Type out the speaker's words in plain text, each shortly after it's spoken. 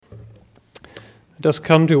Let us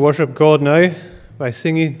come to worship God now by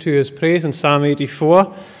singing to his praise in Psalm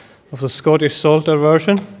 84 of the Scottish Psalter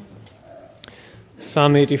version.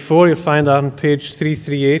 Psalm 84, you'll find that on page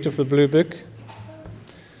 338 of the Blue Book.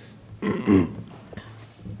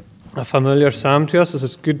 A familiar psalm to us, as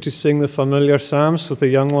it's good to sing the familiar psalms with the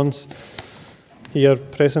young ones here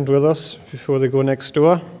present with us before they go next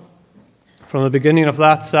door. From the beginning of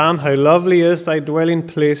that psalm, how lovely is thy dwelling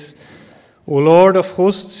place, O Lord of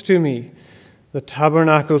hosts, to me. The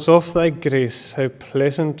tabernacles of thy grace, how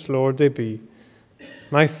pleasant, Lord, they be.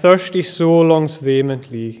 My thirsty soul longs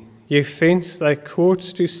vehemently, yea, faints thy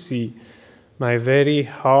courts to see. My very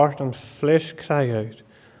heart and flesh cry out,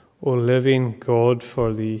 O living God,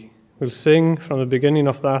 for thee. We'll sing from the beginning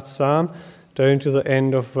of that psalm down to the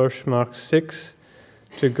end of verse mark 6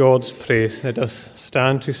 to God's praise. Let us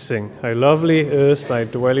stand to sing. How lovely is thy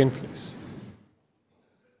dwelling place.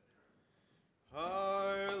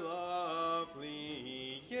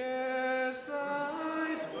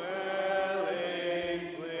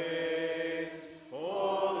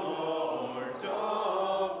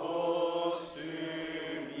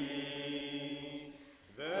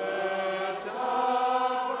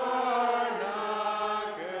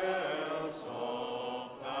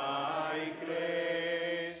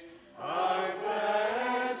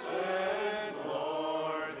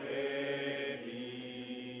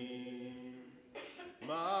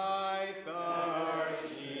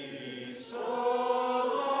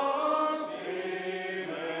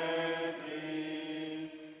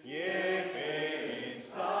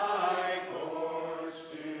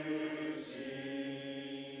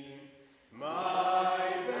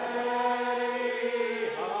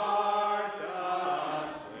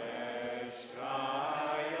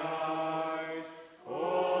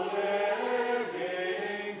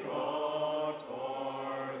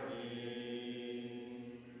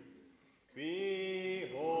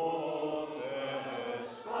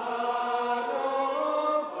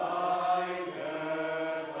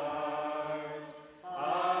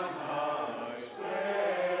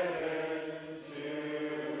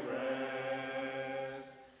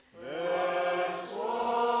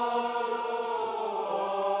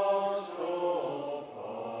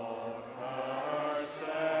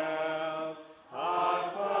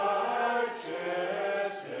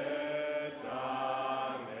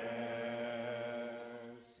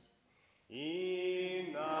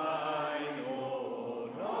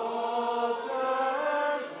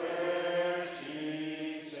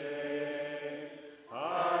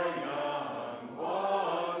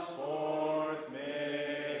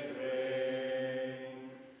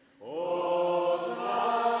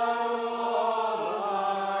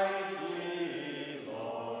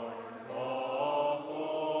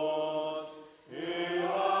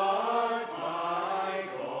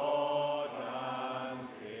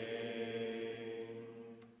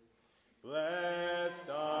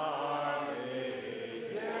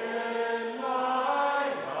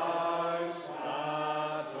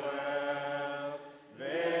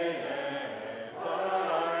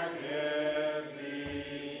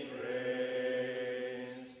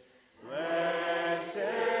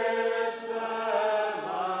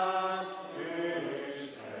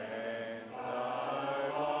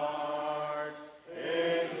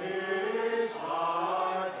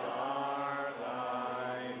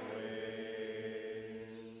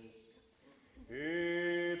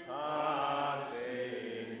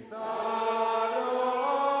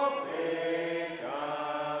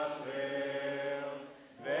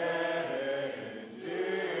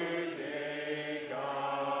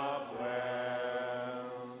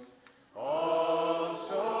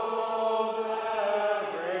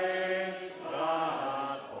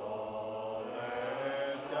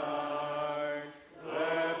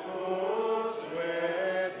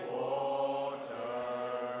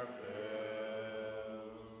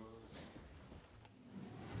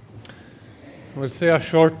 We'll say a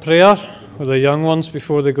short prayer with the young ones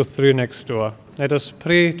before they go through next door. Let us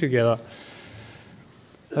pray together.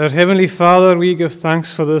 Our Heavenly Father, we give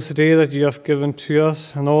thanks for this day that you have given to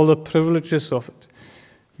us and all the privileges of it.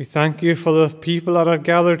 We thank you for the people that are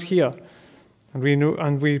gathered here,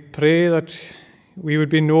 and we pray that we would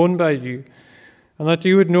be known by you, and that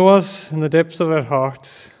you would know us in the depths of our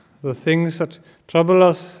hearts, the things that trouble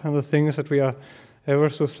us and the things that we are ever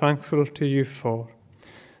so thankful to you for.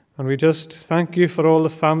 And we just thank you for all the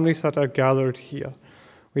families that are gathered here.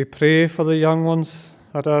 We pray for the young ones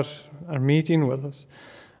that are meeting with us.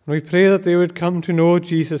 And we pray that they would come to know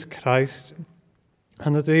Jesus Christ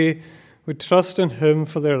and that they would trust in him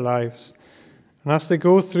for their lives. And as they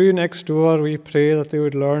go through next door, we pray that they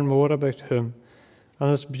would learn more about him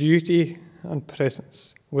and his beauty and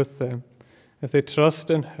presence with them if they trust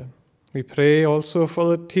in him. We pray also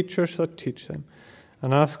for the teachers that teach them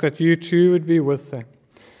and ask that you too would be with them.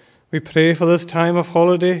 We pray for this time of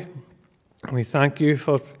holiday. We thank you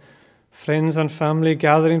for friends and family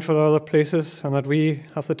gathering for other places, and that we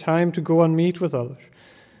have the time to go and meet with others,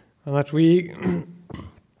 and that we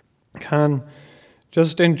can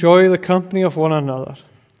just enjoy the company of one another,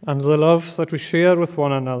 and the love that we share with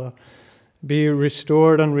one another be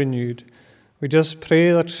restored and renewed. We just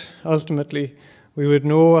pray that ultimately we would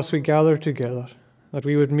know as we gather together that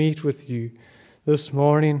we would meet with you this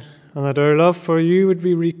morning, and that our love for you would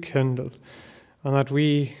be rekindled, and that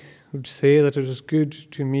we would say that it is good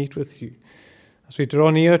to meet with you. As we draw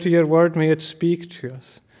near to your word, may it speak to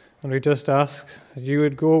us. And we just ask that you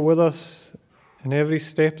would go with us in every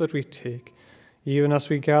step that we take, even as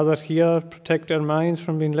we gather here, protect our minds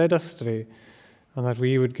from being led astray, and that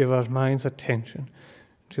we would give our minds attention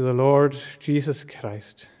to the Lord Jesus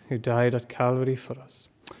Christ, who died at Calvary for us.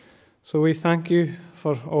 So we thank you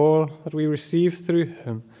for all that we receive through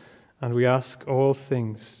him, and we ask all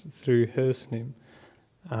things through his name.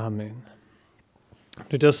 Amen.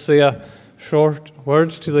 To just say a short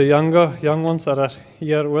word to the young ones that are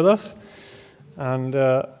here with us. And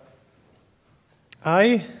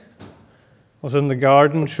I was in the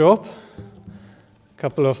garden shop a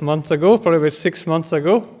couple of months ago, probably about 6 months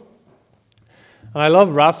ago. And I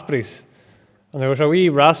love raspberries. And there was a wee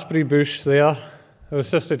raspberry bush there. It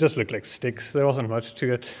just looked like sticks. There wasn't much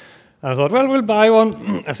to it. And I thought, well, we'll buy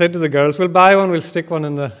one. I said to the girls, we'll buy one, we'll stick one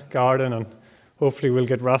in the garden, and hopefully we'll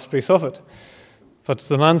get raspberries off it. But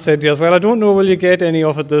the man said to us, well, I don't know, will you get any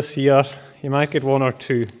of it this year? You might get one or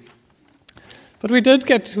two. But we did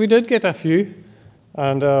get a few.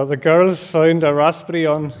 And the girls found a raspberry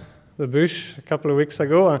on the bush a couple of weeks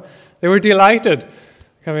ago, and they were delighted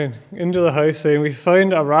coming into the house saying, we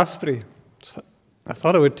found a raspberry. So I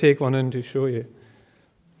thought I would take one in to show you.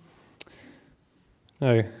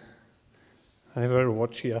 Now, I better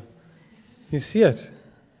watch here. You see it?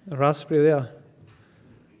 A raspberry there.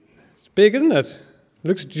 It's big, isn't it?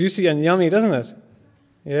 Looks juicy and yummy, doesn't it?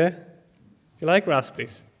 Yeah? You like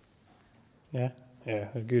raspberries? Yeah? Yeah,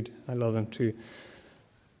 they're good. I love them too.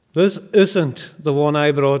 This isn't the one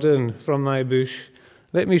I brought in from my bush.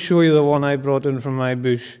 Let me show you the one I brought in from my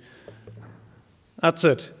bush. That's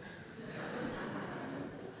it.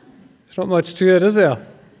 There's not much to it, is there?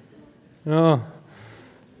 No,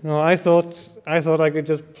 I thought I could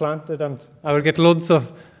just plant it and I would get loads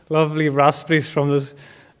of lovely raspberries from this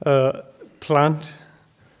plant.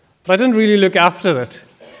 But I didn't really look after it.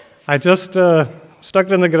 I just stuck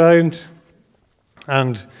it in the ground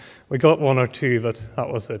and we got one or two, but that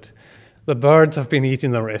was it. The birds have been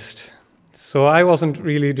eating the rest. So I wasn't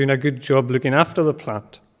really doing a good job looking after the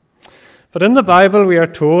plant. But in the Bible we are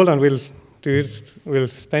told, and we'll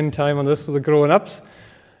spend time on this with the grown-ups,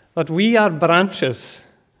 that we are branches.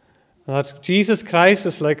 That Jesus Christ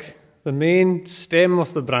is like the main stem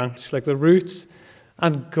of the branch, like the roots,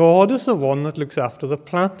 and God is the one that looks after the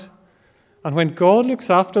plant. And when God looks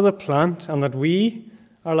after the plant, and that we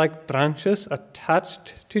are like branches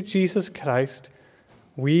attached to Jesus Christ,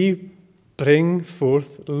 we bring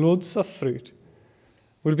forth loads of fruit.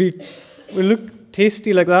 We'll look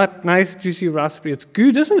tasty like that nice juicy raspberry. It's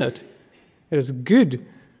good, isn't it? It is good.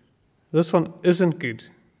 This one isn't good.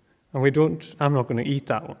 And I'm not going to eat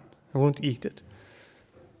that one. I won't eat it.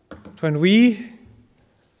 But when we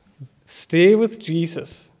stay with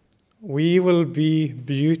Jesus, we will be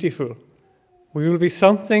beautiful. We will be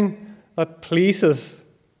something that pleases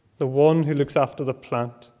the one who looks after the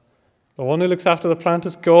plant. The one who looks after the plant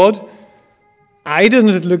is God. I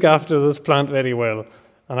didn't look after this plant very well,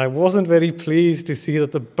 and I wasn't very pleased to see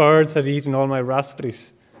that the birds had eaten all my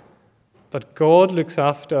raspberries. But God looks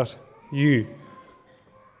after you.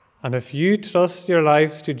 And if you trust your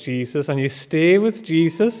lives to Jesus and you stay with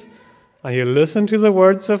Jesus and you listen to the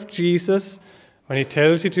words of Jesus when he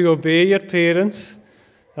tells you to obey your parents,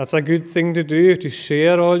 that's a good thing to do. To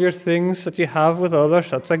share all your things that you have with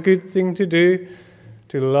others, that's a good thing to do.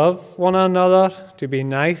 To love one another, to be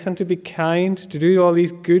nice and to be kind, to do all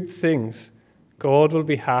these good things, God will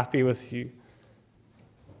be happy with you.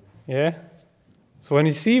 Yeah? So when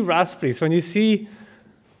you see raspberries, when you see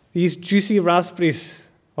these juicy raspberries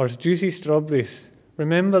or juicy strawberries,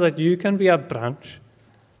 remember that you can be a branch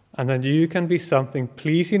and that you can be something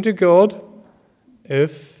pleasing to God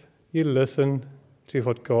if you listen to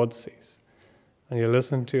what God says and you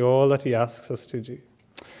listen to all that he asks us to do.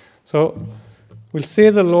 So we'll say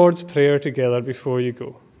the Lord's Prayer together before you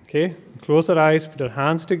go. Okay? Close our eyes, put our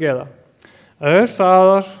hands together. Our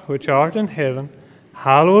Father, which art in heaven,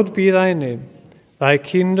 hallowed be thy name. Thy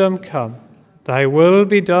kingdom come. Thy will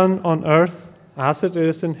be done on earth as it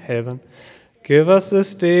is in heaven. Give us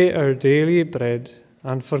this day our daily bread,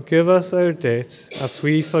 and forgive us our debts as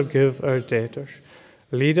we forgive our debtors.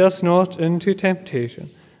 Lead us not into temptation,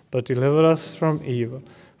 but deliver us from evil.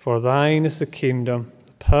 For thine is the kingdom,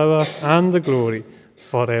 the power, and the glory,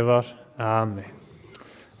 forever. Amen.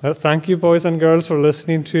 Well, thank you, boys and girls, for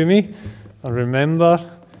listening to me. And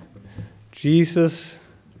remember, Jesus,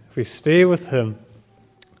 if we stay with him,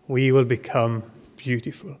 we will become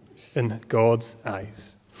beautiful in God's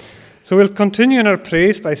eyes. So we'll continue in our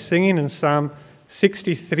praise by singing in Psalm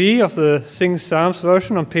 63 of the Sing Psalms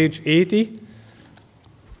version on page 80.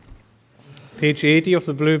 Page 80 of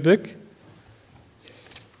the Blue Book.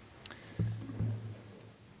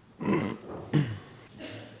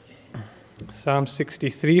 Psalm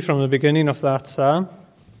 63 from the beginning of that psalm.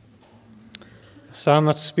 A psalm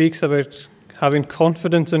that speaks about having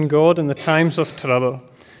confidence in God in the times of trouble.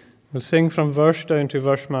 We'll sing from verse down to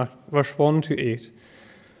verse 1 to 8.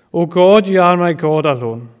 O God, you are my God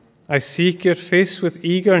alone. I seek your face with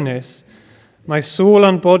eagerness. My soul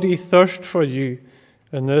and body thirst for you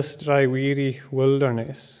in this dry, weary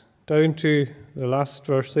wilderness. Down to the last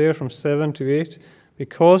verse there from 7 to 8.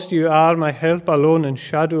 Because you are my help alone, in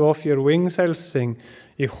shadow of your wings I'll sing.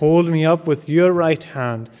 You hold me up with your right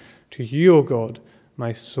hand. To you, O God,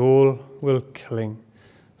 my soul will cling.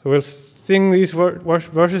 So we'll sing these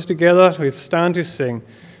verses together. We'll stand to sing.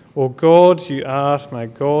 O God, you are my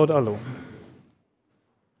God alone.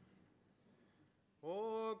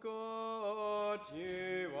 O God,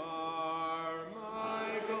 you are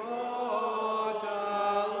my God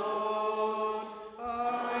alone.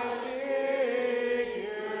 I seek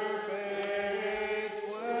your face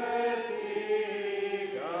with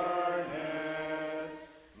eagerness.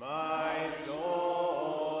 My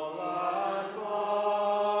soul and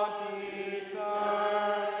body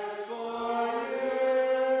thirst for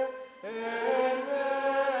you in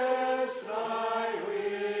this dry,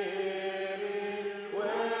 weary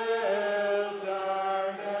wilderness.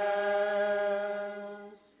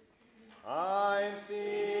 I'm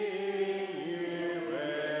seeing you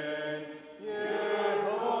in your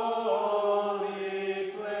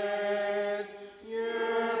holy place,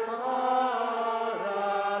 your power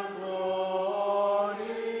and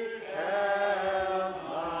glory held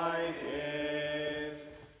my gaze.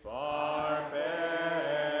 Far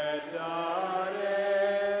better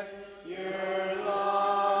is your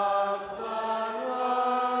love than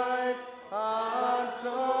life, and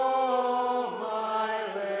so my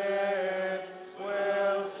lips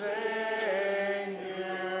will sing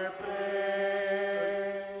your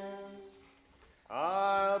praise.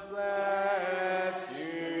 I'll bless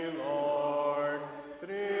you, Lord,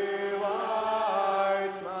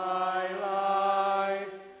 throughout my life,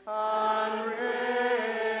 and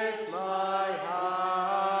raise my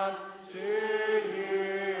hands to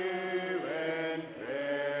you in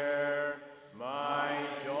prayer. My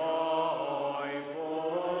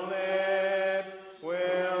joyful lips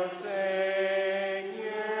will sing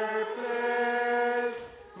your praise.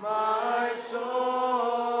 My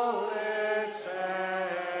soul is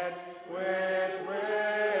fed with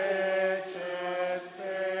riches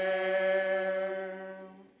fair.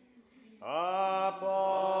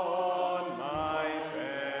 Upon my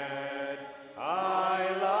bed I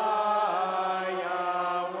lie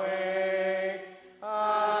awake,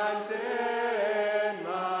 and in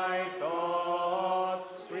my thoughts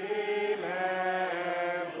remember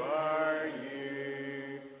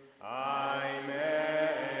you. I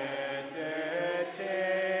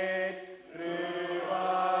meditate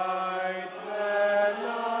throughout the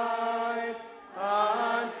night,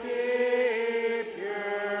 and keep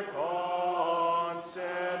your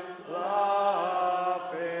constant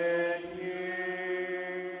love in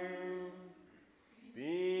you.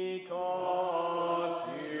 Because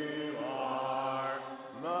you are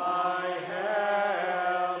my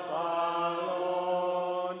help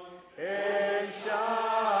alone, in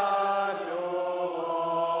shadow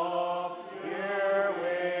of your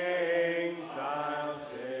wings I'll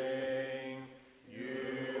sing.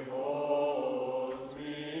 You hold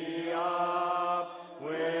me up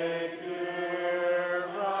with your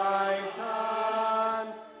right hand.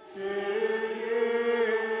 To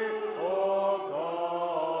you, O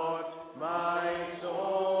God, my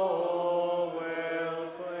soul will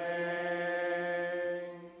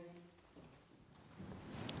cling.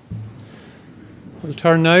 We'll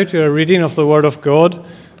turn now to a reading of the Word of God.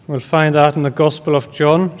 We'll find that in the Gospel of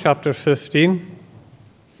John, chapter 15,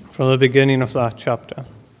 from the beginning of that chapter.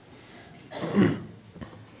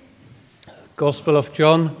 Gospel of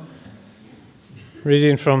John,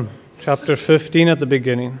 reading from chapter 15 at the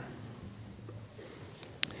beginning.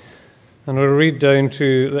 And we'll read down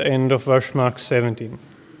to the end of verse mark 17.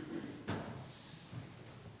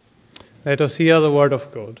 Let us hear the word of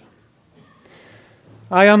God.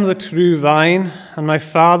 I am the true vine, and my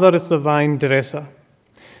Father is the vine dresser.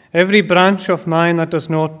 Every branch of mine that does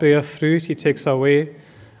not bear fruit he takes away,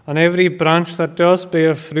 and every branch that does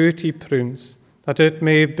bear fruit he prunes, that it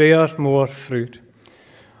may bear more fruit.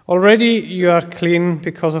 Already you are clean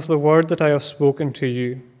because of the word that I have spoken to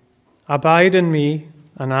you. Abide in me,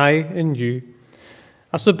 and I in you.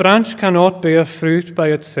 As the branch cannot bear fruit by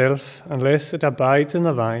itself unless it abides in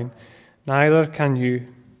the vine, neither can you,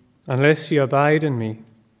 unless you abide in me.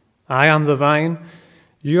 I am the vine,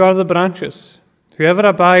 you are the branches. Whoever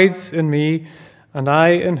abides in me, and I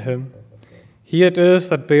in him, he it is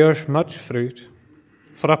that bears much fruit.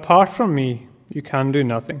 For apart from me, you can do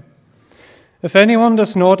nothing. If anyone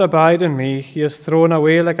does not abide in me, he is thrown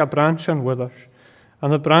away like a branch and withers,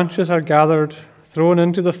 and the branches are gathered, thrown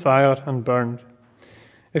into the fire, and burned.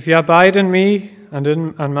 If you abide in me,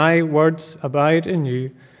 and my words abide in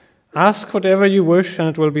you, ask whatever you wish, and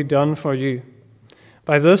it will be done for you.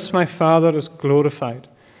 By this my Father is glorified,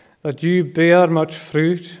 that you bear much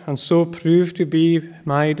fruit, and so prove to be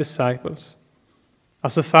my disciples.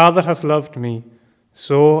 As the Father has loved me,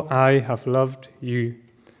 so I have loved you.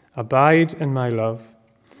 Abide in my love.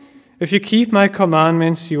 If you keep my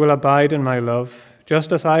commandments, you will abide in my love,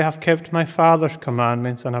 just as I have kept my Father's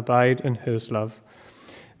commandments and abide in his love.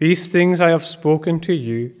 These things I have spoken to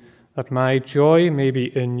you, that my joy may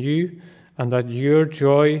be in you, and that your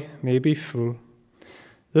joy may be full.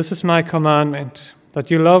 This is my commandment, that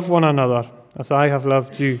you love one another, as I have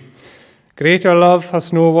loved you. Greater love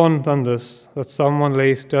has no one than this, that someone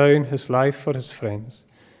lays down his life for his friends.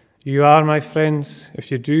 You are my friends, if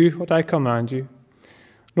you do what I command you.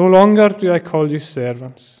 No longer do I call you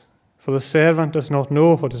servants, for the servant does not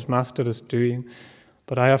know what his master is doing,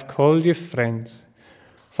 but I have called you friends.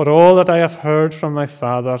 For all that I have heard from my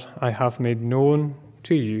Father, I have made known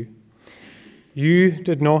to you. You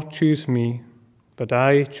did not choose me, but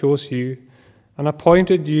I chose you, and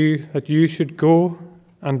appointed you that you should go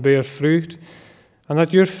and bear fruit, and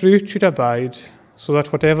that your fruit should abide, so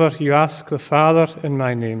that whatever you ask the Father in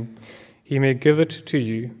my name, he may give it to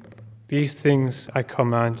you. These things I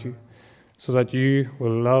command you, so that you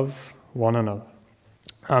will love one another.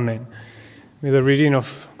 Amen. May the reading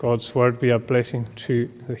of God's word be a blessing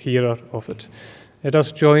to the hearer of it. Let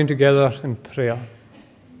us join together in prayer.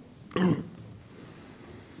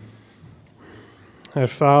 Our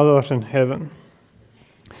Father in heaven,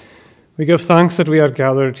 we give thanks that we are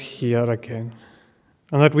gathered here again,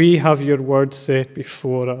 and that we have your word set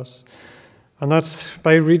before us, and that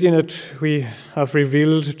by reading it we have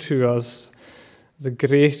revealed to us the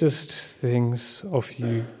greatest things of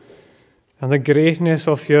you, and the greatness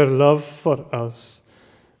of your love for us,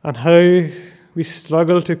 and how we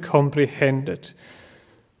struggle to comprehend it.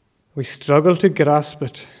 We struggle to grasp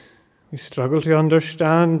it. We struggle to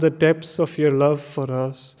understand the depths of your love for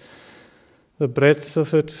us, the breadth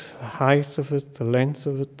of it, the height of it, the length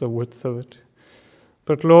of it, the width of it.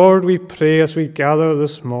 But Lord, we pray as we gather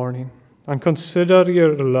this morning and consider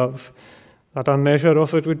your love, that a measure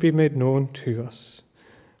of it would be made known to us,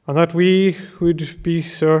 and that we would be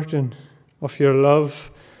certain of your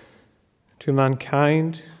love to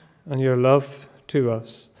mankind and your love to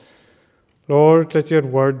us. Lord, let your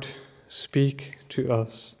word speak to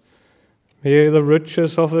us. May the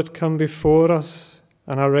riches of it come before us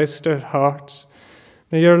and arrest our hearts.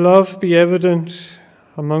 May your love be evident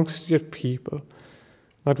amongst your people,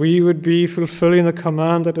 that we would be fulfilling the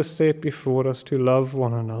command that is set before us to love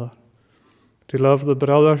one another, to love the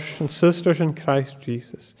brothers and sisters in Christ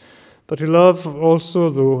Jesus, but to love also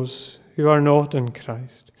those who are not in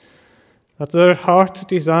Christ, that their heart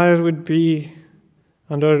desire would be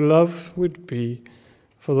and our love would be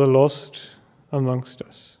for the lost amongst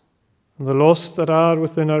us, and the lost that are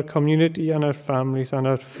within our community and our families and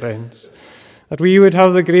our friends, that we would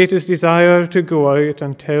have the greatest desire to go out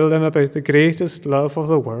and tell them about the greatest love of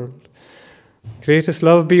the world, greatest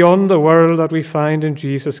love beyond the world that we find in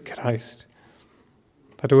Jesus Christ,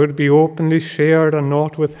 that it would be openly shared and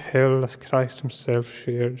not withheld as Christ himself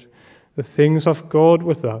shared the things of God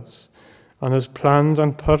with us and his plans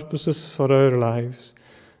and purposes for our lives,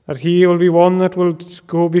 that he will be one that will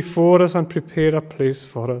go before us and prepare a place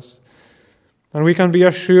for us. And we can be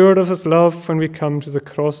assured of his love when we come to the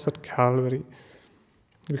cross at Calvary,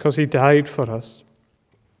 because he died for us.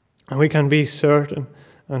 And we can be certain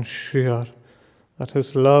and sure that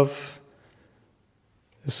his love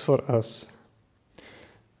is for us.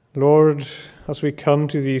 Lord, as we come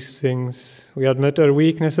to these things, we admit our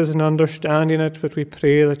weaknesses in understanding it, but we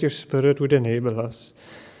pray that your Spirit would enable us.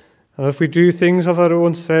 And if we do things of our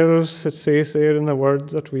own selves, it says there in the word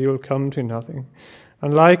that we will come to nothing.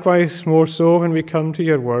 And likewise, more so when we come to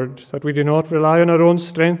your word, that we do not rely on our own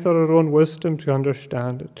strength or our own wisdom to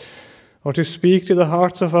understand it, or to speak to the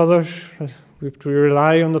hearts of others. We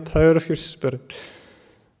rely on the power of your Spirit,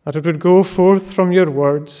 that it would go forth from your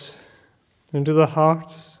words into the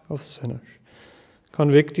hearts of sinners,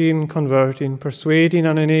 convicting, converting, persuading,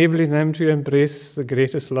 and enabling them to embrace the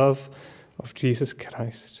greatest love of Jesus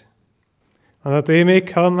Christ, and that they may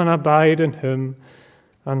come and abide in him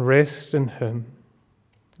and rest in him,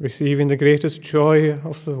 receiving the greatest joy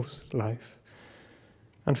of those life,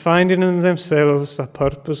 and finding in themselves the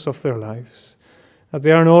purpose of their lives, that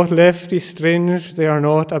they are not left estranged, they are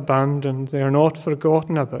not abandoned, they are not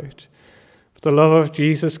forgotten about, but the love of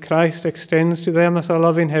Jesus Christ extends to them as a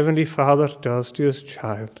loving Heavenly Father does to his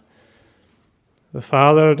child. The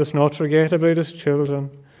Father does not forget about his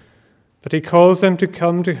children, but he calls them to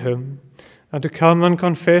come to him, and to come and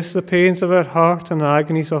confess the pains of our hearts and the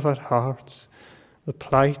agonies of our hearts, the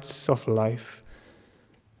plights of life,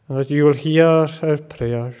 and that you will hear our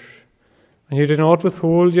prayers, and you do not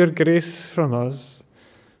withhold your grace from us,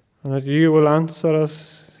 and that you will answer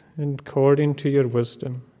us according to your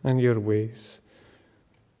wisdom and your ways.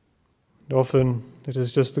 And often it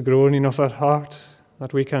is just the groaning of our hearts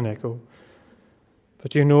that we can echo,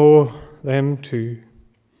 but you know them too.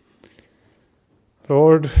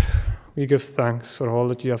 Lord, we give thanks for all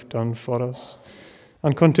that you have done for us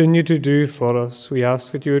and continue to do for us. We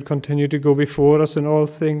ask that you would continue to go before us in all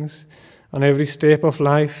things and every step of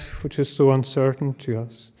life which is so uncertain to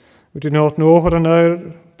us. We do not know what an hour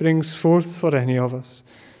brings forth for any of us.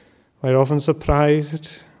 We are often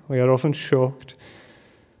surprised, we are often shocked,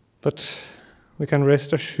 but we can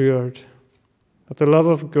rest assured that the love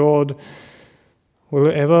of God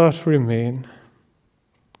will ever remain.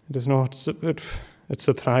 It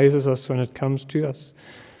surprises us when it comes to us,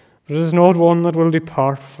 but it is not one that will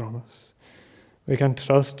depart from us. We can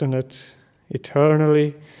trust in it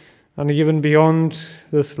eternally and even beyond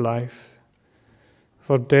this life,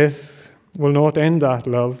 for death will not end that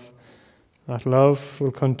love. That love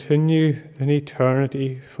will continue in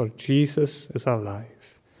eternity, for Jesus is alive,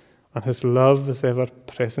 and his love is ever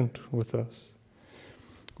present with us.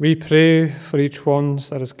 We pray for each one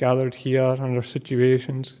that is gathered here and their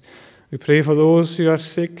situations. We pray for those who are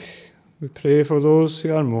sick. We pray for those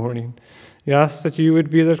who are mourning. We ask that you would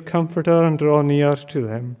be their comforter and draw near to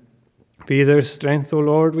them. Be their strength, O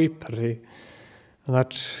Lord, we pray, and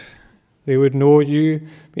that they would know you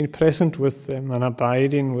being present with them and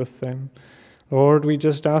abiding with them. Lord, we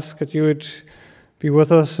just ask that you would be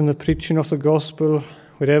with us in the preaching of the gospel,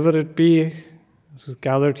 wherever it be, as is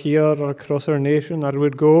gathered here or across our nation, that it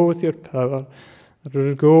would go with your power, that it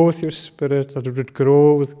would go with your Spirit, that it would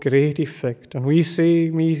grow with great effect. And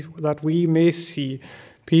that we may see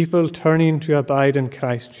people turning to abide in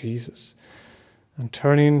Christ Jesus and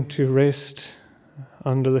turning to rest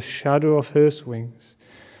under the shadow of his wings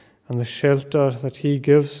and the shelter that he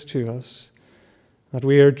gives to us, that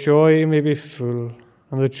our joy may be full,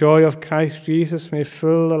 and the joy of Christ Jesus may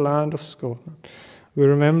fill the land of Scotland. We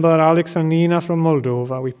remember Alex and Nina from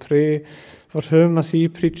Moldova. We pray for him as he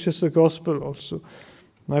preaches the gospel also,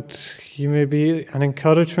 that he may be an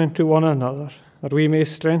encouragement to one another, that we may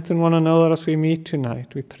strengthen one another as we meet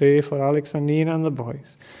tonight. We pray for Alex and Nina and the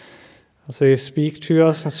boys, as they speak to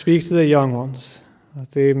us and speak to the young ones,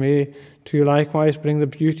 that they may too likewise bring the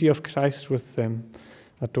beauty of Christ with them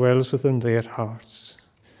that dwells within their hearts.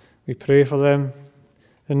 We pray for them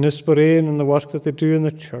in Nisborain and the work that they do in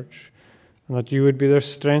the church, and that you would be their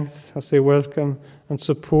strength as they welcome and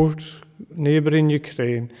support neighbouring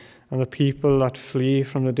Ukraine and the people that flee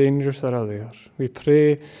from the dangers that are there. We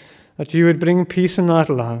pray that you would bring peace in that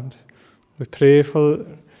land. We pray for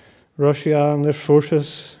Russia and their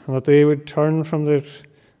forces, and that they would turn from their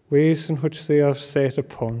ways in which they are set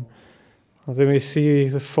upon, that they may see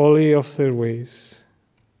the folly of their ways,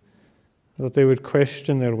 that they would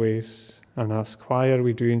question their ways and ask, why are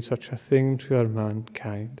we doing such a thing to our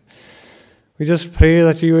mankind? We just pray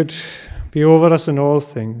that you would be over us in all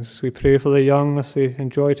things. We pray for the young as they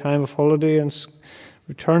enjoy time of holiday and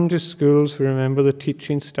return to schools. We remember the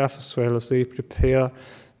teaching staff as well as they prepare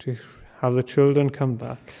to have the children come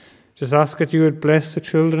back. Just ask that you would bless the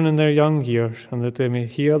children in their young years, and that they may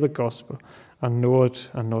hear the gospel and know it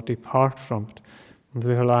and not depart from it, and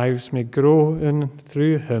their lives may grow in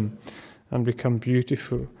through him and become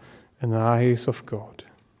beautiful in the eyes of God.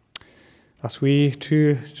 As we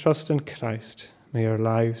too trust in Christ, may our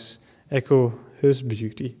lives echo his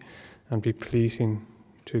beauty and be pleasing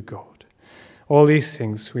to God. All these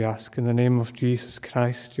things we ask in the name of Jesus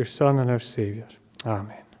Christ, your Son and our Saviour.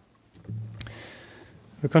 Amen.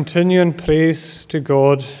 We continue in praise to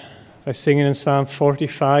God by singing in Psalm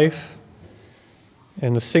 45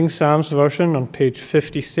 in the Sing Psalms version on page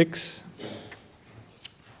 56.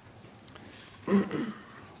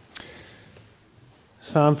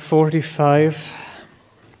 Psalm 45,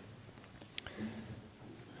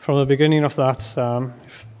 from the beginning of that psalm.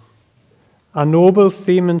 A noble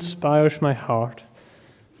theme inspires my heart,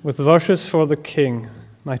 with verses for the king.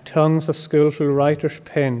 My tongue's a skillful writer's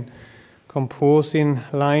pen, composing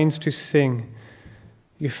lines to sing.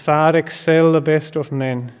 You far excel the best of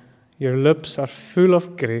men. Your lips are full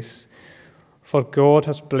of grace, for God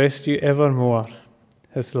has blessed you evermore.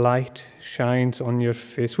 His light shines on your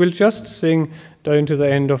face. We'll just sing down to the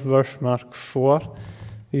end of verse mark 4,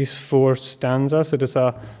 these 4 stanzas. It is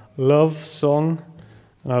a love song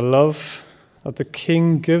and a love that the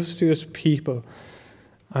King gives to his people.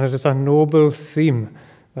 And it is a noble theme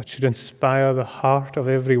that should inspire the heart of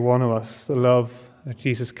every one of us, the love that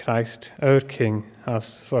Jesus Christ, our King,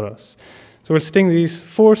 has for us. So we'll sing these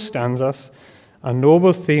 4 stanzas. A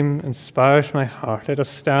noble theme inspires my heart. Let us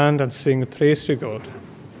stand and sing the praise to God.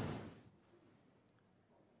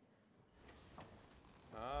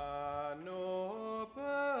 A noble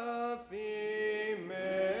theme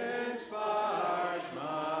inspires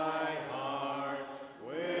my heart,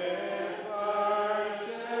 with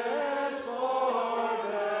verses for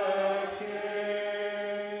the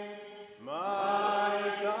King. My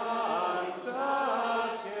tongue's a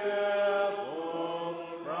skillful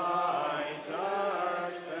writer's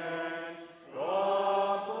pen,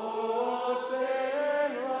 composing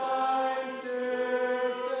lines to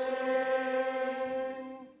sing.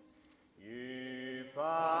 You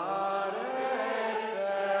far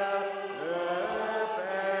excel the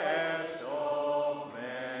best of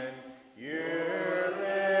men. Your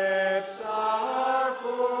lips are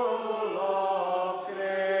full of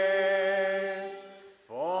grace,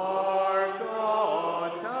 for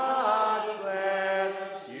God has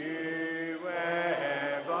blessed you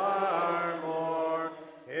evermore.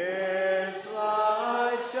 His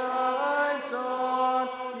light shines on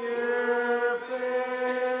your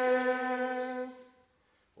face.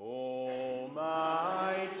 Almighty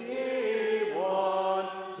One,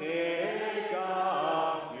 take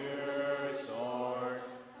up your sword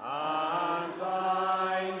and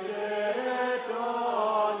bind it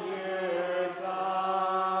on your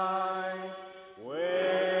thigh.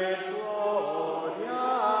 With glorious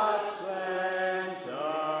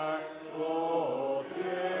splendor, clothe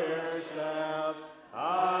yourself,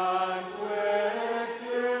 and with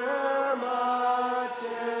your majesty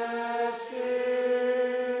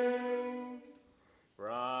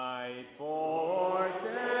ride forth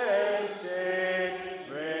and sing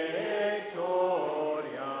victoriously,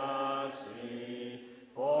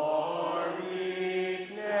 for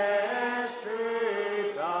meekness,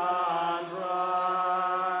 truth, and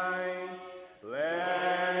right.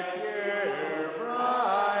 Let your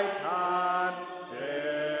right hand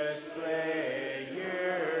display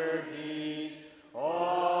your deeds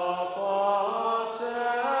of awesome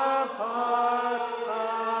power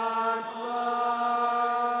and might.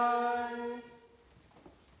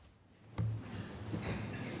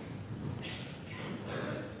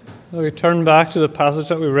 So we turn back to the passage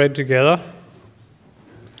that we read together,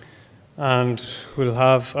 and we'll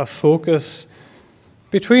have a focus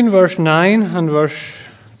between verse 9 and verse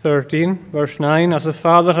 13. Verse 9, as the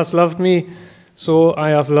Father has loved me, so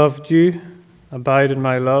I have loved you. Abide in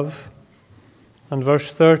my love. And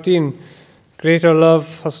verse 13, greater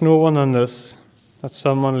love has no one than this, that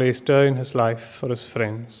someone lays down his life for his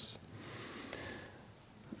friends.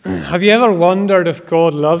 Have you ever wondered if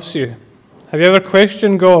God loves you? Have you ever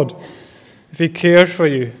questioned God if he cares for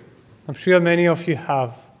you? I'm sure many of you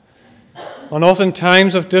have. And often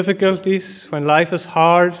times of difficulties, when life is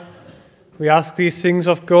hard, we ask these things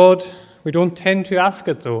of God. We don't tend to ask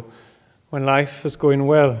it, though, when life is going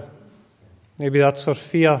well. Maybe that's for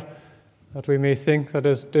fear that we may think that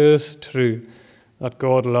it is true, that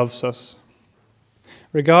God loves us.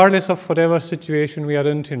 Regardless of whatever situation we are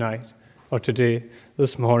in tonight, or today,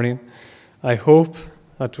 this morning, I hope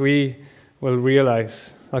that we will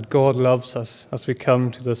realize that God loves us as we come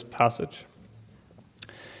to this passage.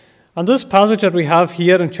 And this passage that we have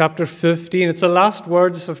here in chapter 15, it's the last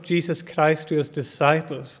words of Jesus Christ to his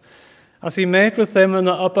disciples as he met with them in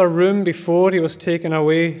the upper room before he was taken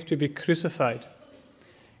away to be crucified.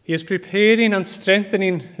 He is preparing and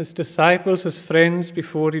strengthening his disciples, his friends,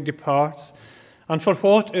 before he departs, and for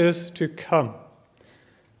what is to come.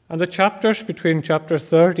 And the chapters between chapter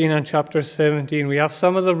 13 and chapter 17, we have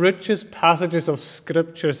some of the richest passages of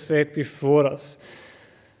Scripture set before us.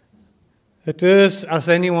 It is, as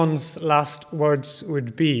anyone's last words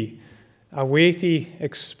would be, a weighty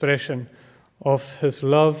expression of his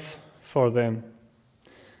love for them.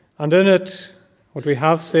 And in it, what we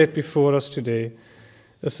have said before us today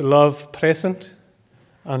is love present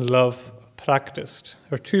and love practiced.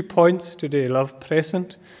 There are 2 points today, love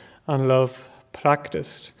present and love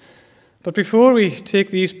practiced. But before we take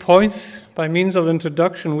these points by means of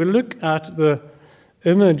introduction, we'll look at the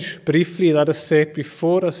image briefly that is set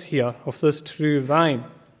before us here of this true vine.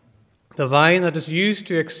 The vine that is used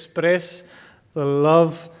to express the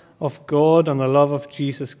love of God and the love of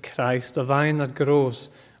Jesus Christ, the vine that grows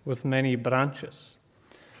with many branches.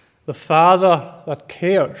 The Father that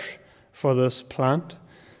cares for this plant,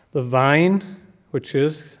 the vine, which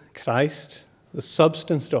is Christ, the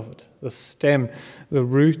substance of it, the stem, the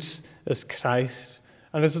roots is Christ.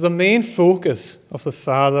 And this is the main focus of the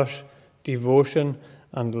Father's devotion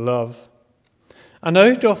and love. And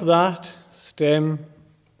out of that stem,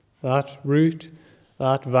 that root,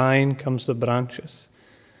 that vine comes the branches.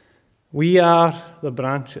 We are the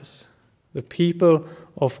branches, the people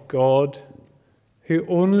of God who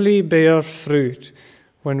only bear fruit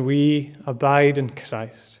when we abide in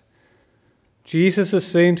Christ. Jesus is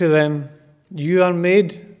saying to them, you are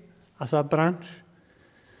made as a branch.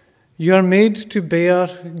 You are made to bear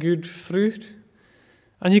good fruit.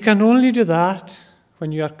 And you can only do that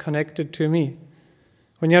when you are connected to me,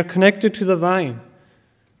 when you are connected to the vine.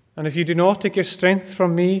 And if you do not take your strength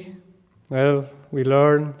from me, well, we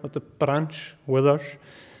learn that the branch withers.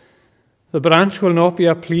 The branch will not be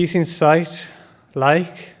a pleasing sight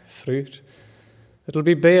like fruit. It will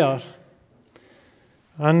be bare.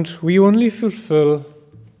 And we only fulfill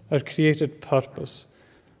our created purpose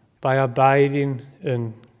by abiding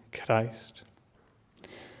in Christ.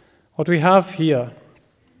 What we have here,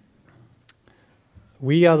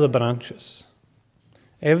 we are the branches.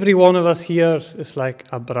 Every one of us here is like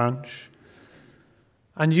a branch.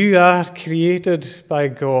 And you are created by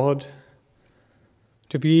God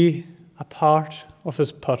to be a part of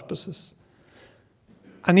his purposes.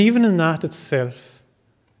 And even in that itself,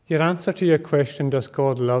 your answer to your question, does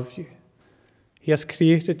God love you? He has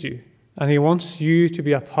created you, and he wants you to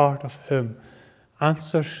be a part of him.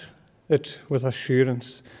 Answers it with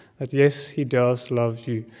assurance that yes, he does love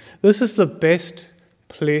you. This is the best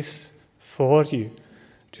place for you,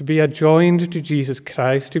 to be adjoined to Jesus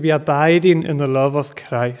Christ, to be abiding in the love of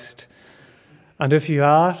Christ. And if you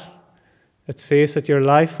are, it says that your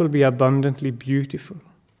life will be abundantly beautiful.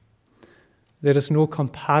 There is no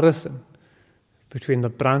comparison between the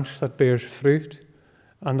branch that bears fruit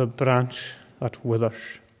and the branch that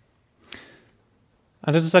withers.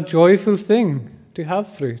 And it is a joyful thing to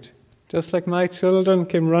have fruit. Just like my children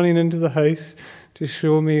came running into the house to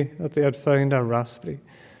show me that they had found a raspberry.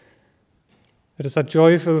 It is a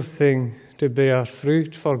joyful thing to bear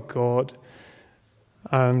fruit for God,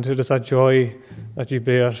 and it is a joy that you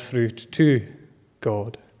bear fruit to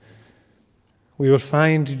God. We will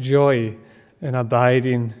find joy in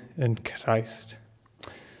abiding in Christ.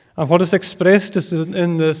 And what is expressed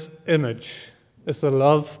in this image is the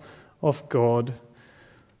love of God.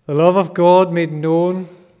 The love of God made known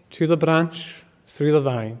to the branch through the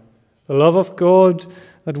vine. The love of God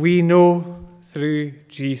that we know through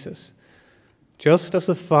Jesus. Just as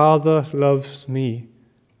the Father loves me,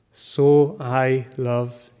 so I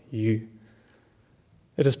love you.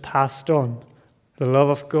 It is passed on. The love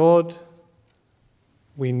of God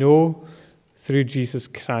we know through Jesus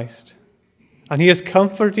Christ. And he is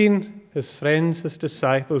comforting his friends, his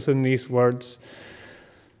disciples in these words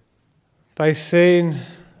by saying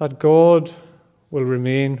that God will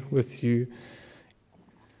remain with you.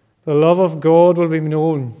 The love of God will be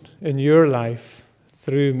known in your life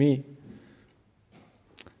through me.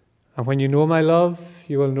 And when you know my love,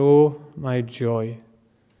 you will know my joy.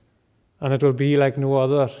 And it will be like no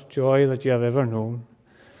other joy that you have ever known.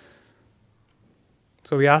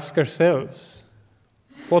 So we ask ourselves,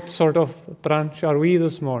 what sort of branch are we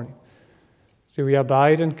this morning? Do we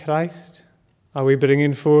abide in Christ? Are we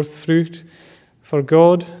bringing forth fruit for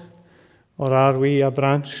God? Or are we a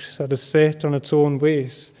branch that is set on its own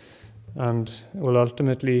ways and will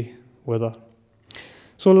ultimately wither?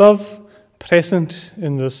 So love present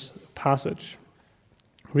in this passage.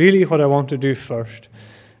 Really what I want to do first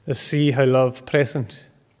is see how love present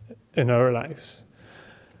in our lives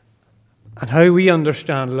and how we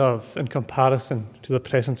understand love in comparison to the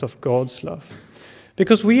presence of God's love.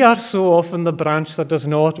 Because we are so often the branch that does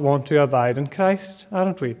not want to abide in Christ,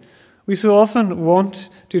 aren't we? We so often want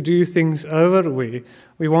to do things our way.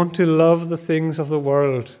 We want to love the things of the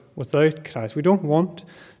world without Christ. We don't want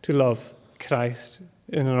to love Christ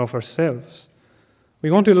in and of ourselves.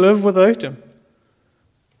 We want to live without him,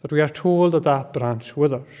 but we are told that that branch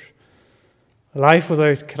withers. A life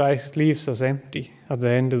without Christ leaves us empty at the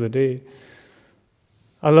end of the day.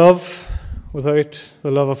 A love without the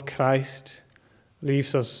love of Christ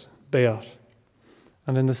leaves us bare,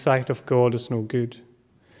 and in the sight of God is no good.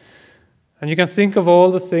 And you can think of all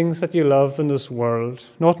the things that you love in this world,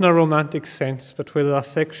 not in a romantic sense, but where the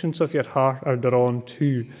affections of your heart are drawn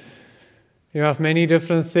to. You have many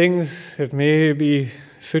different things. It may be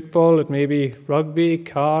football, it may be rugby,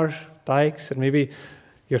 cars, bikes, it may be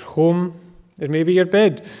your home, it may be your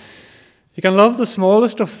bed. You can love the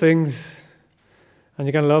smallest of things, and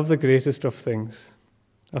you can love the greatest of things,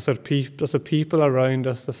 as the people around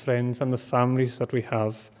us, the friends and the families that we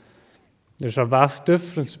have. There's a vast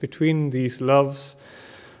difference between these loves,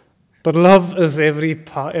 but love is every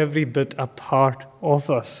bit a part of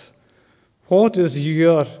us. What is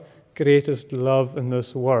your greatest love in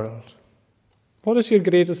this world? What is your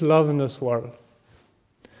greatest love in this world?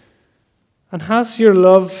 And has your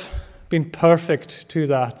love been perfect to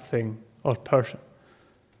that thing or person?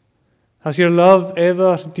 Has your love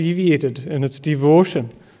ever deviated in its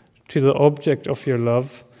devotion to the object of your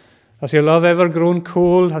love? Has your love ever grown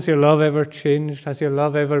cold? Has your love ever changed? Has your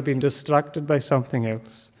love ever been distracted by something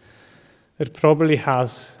else? It probably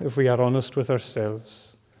has, if we are honest with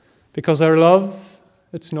ourselves. Because our love,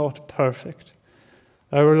 it's not perfect.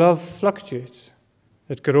 Our love fluctuates.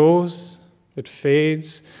 It grows, it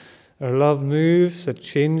fades. Our love moves, it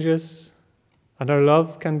changes. And our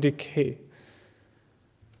love can decay.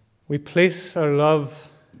 We place our love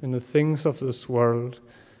in the things of this world,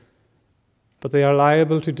 but they are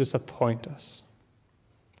liable to disappoint us.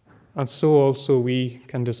 And so also we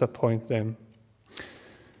can disappoint them.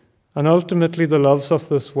 And ultimately the loves of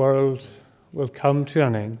this world will come to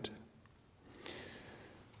an end.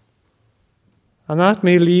 And that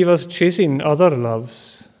may leave us chasing other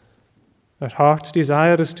loves. Our heart's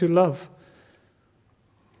desire is to love.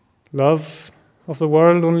 Love of the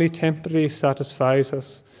world only temporarily satisfies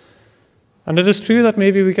us. And it is true that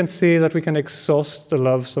maybe we can say that we can exhaust the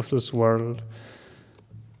loves of this world.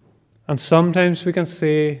 And sometimes we can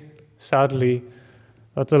say, sadly,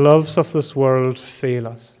 that the loves of this world fail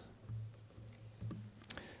us.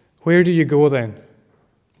 Where do you go then?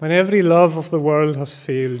 When every love of the world has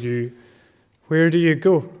failed you, where do you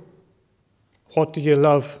go? What do you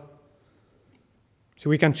love? So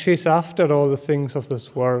we can chase after all the things of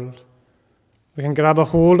this world. We can grab a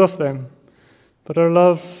hold of them, but our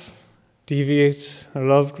love deviates, our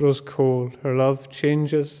love grows cold, our love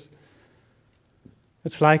changes.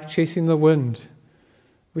 It's like chasing the wind.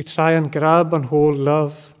 We try and grab and hold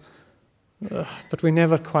love, but we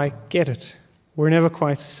never quite get it. We're never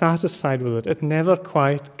quite satisfied with it. It never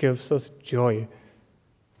quite gives us joy.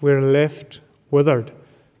 We're left withered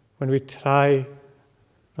when we try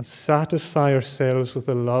and satisfy ourselves with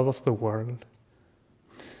the love of the world.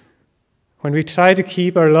 When we try to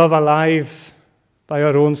keep our love alive by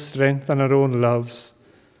our own strength and our own loves,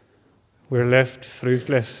 we're left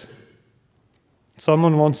fruitless.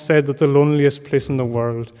 Someone once said that the loneliest place in the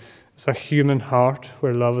world is a human heart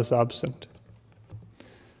where love is absent.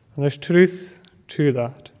 And there's truth to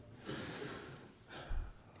that.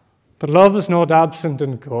 But love is not absent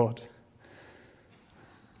in God.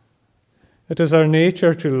 It is our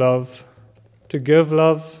nature to love, to give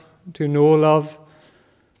love, to know love.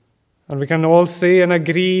 And we can all say and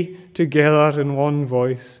agree together in one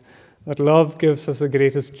voice that love gives us the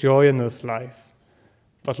greatest joy in this life.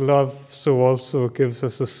 But love so also gives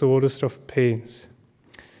us the sorest of pains.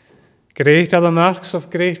 Great are the marks of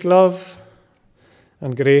great love,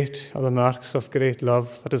 and great are the marks of great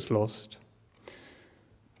love that is lost.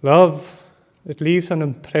 Love, it leaves an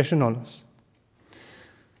impression on us.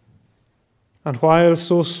 And while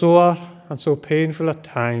so sore and so painful at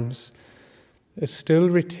times, it still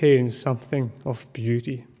retains something of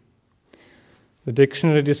beauty. The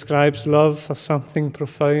dictionary describes love as something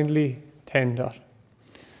profoundly tender,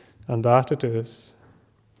 and that it is.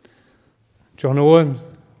 John Owen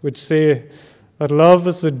would say that love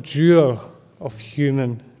is the jewel of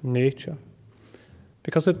human nature,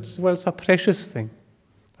 because it's a precious thing.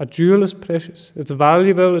 A jewel is precious. It's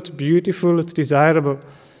valuable, it's beautiful, it's desirable.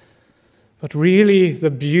 But really, the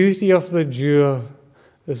beauty of the jewel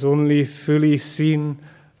is only fully seen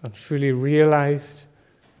and fully realized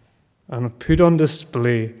and put on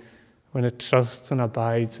display when it trusts and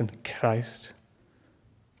abides in Christ.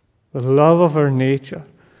 The love of our nature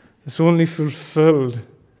is only fulfilled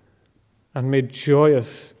and made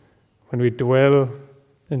joyous when we dwell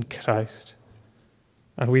in Christ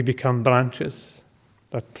and we become branches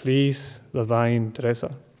that please the vine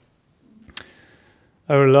dresser.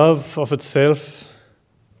 Our love of itself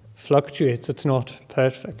fluctuates. It's not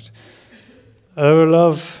perfect. Our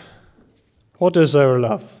love, what is our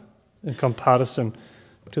love in comparison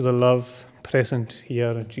to the love present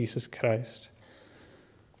here in Jesus Christ?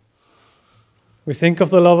 We think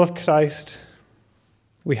of the love of Christ.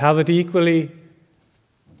 We have it equally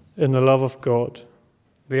in the love of God.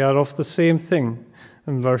 They are of the same thing.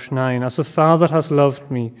 In verse 9, as the Father has loved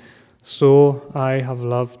me, so I have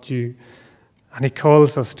loved you. And he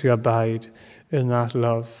calls us to abide in that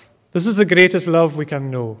love. This is the greatest love we can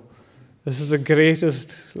know. This is the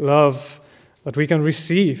greatest love that we can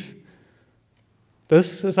receive.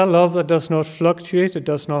 This is a love that does not fluctuate, it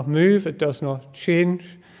does not move, it does not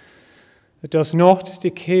change. It does not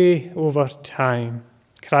decay over time.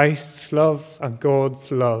 Christ's love and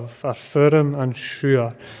God's love are firm and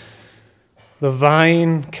sure. The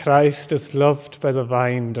vine, Christ, is loved by the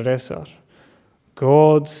vine dresser.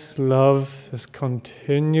 God's love is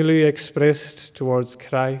continually expressed towards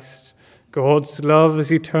Christ. God's love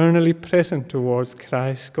is eternally present towards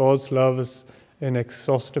Christ. God's love is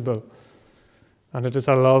inexhaustible. And it is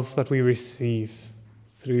a love that we receive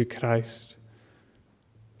through Christ.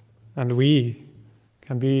 And we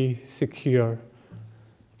can be secure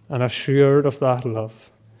and assured of that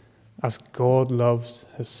love as God loves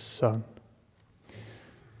his Son.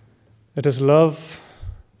 It is love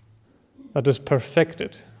that is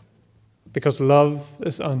perfected because love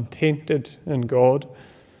is untainted in God.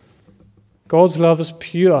 God's love is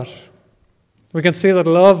pure. We can say that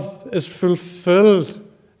love is fulfilled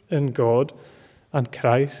in God and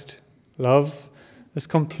Christ. Love is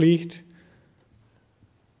complete.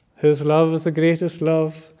 His love is the greatest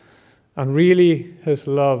love. And really, his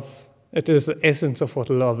love, it is the essence of what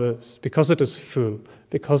love is, because it is full,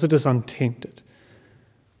 because it is untainted.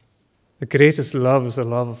 The greatest love is the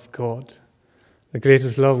love of God. The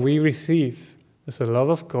greatest love we receive is the love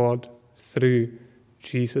of God through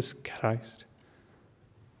Jesus Christ.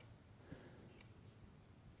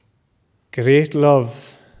 Great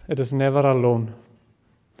love, it is never alone.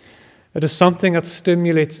 It is something that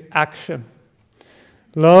stimulates action.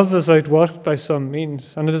 Love is outworked by some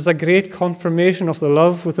means, and it is a great confirmation of the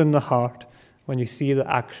love within the heart when you see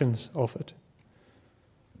the actions of it.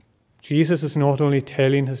 Jesus is not only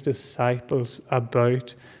telling his disciples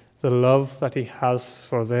about the love that he has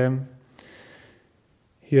for them,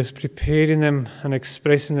 he is preparing them and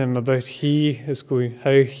expressing them about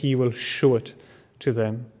how he will show it to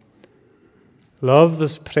them. Love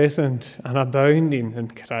is present and abounding in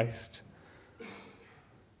Christ.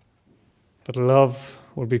 But love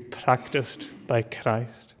will be practiced by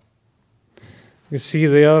Christ. You see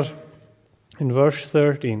there in verse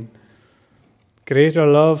 13, greater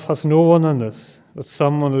love has no one than this, that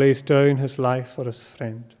someone lays down his life for his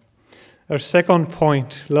friend. Our second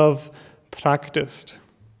point, love practiced.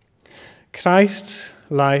 Christ's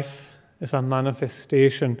life is a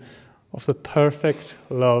manifestation of the perfect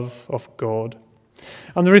love of God.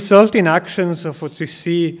 And the resulting actions of what we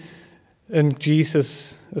see in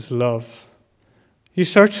Jesus is love. You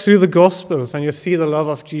search through the Gospels and you see the love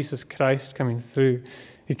of Jesus Christ coming through.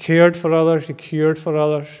 He cared for others, he cured for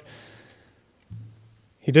others.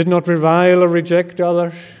 He did not revile or reject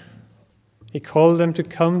others. He called them to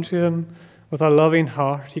come to him with a loving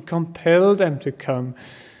heart. He compelled them to come.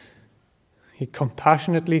 He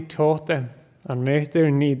compassionately taught them and met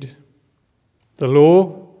their need. The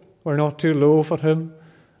low were not too low for him.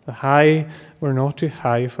 The high were not too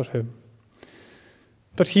high for him.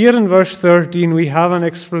 But here in verse 13, we have an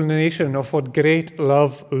explanation of what great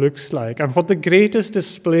love looks like and what the greatest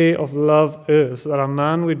display of love is, that a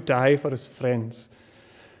man would die for his friends.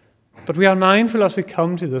 But we are mindful as we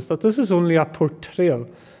come to this that this is only a portrayal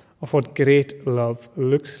of what great love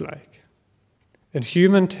looks like. In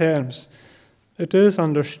human terms, it is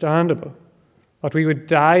understandable that we would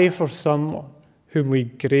die for someone whom we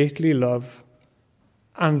greatly love,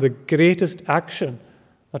 and the greatest action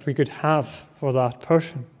that we could have for that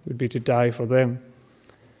person would be to die for them.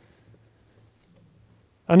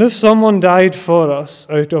 And if someone died for us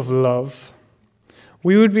out of love,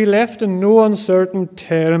 we would be left in no uncertain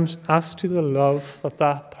terms as to the love that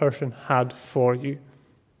that person had for you.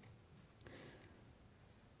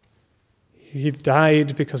 He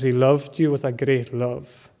died because he loved you with a great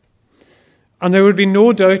love. And there would be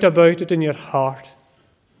no doubt about it in your heart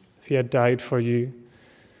if he had died for you.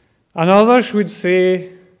 And others would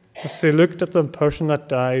say, as they looked at the person that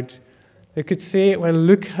died, they could say, well,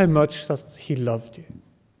 look how much that he loved you.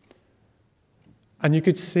 And you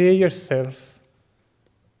could say yourself,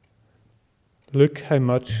 look how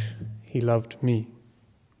much he loved me.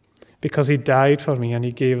 Because he died for me and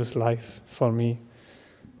he gave his life for me.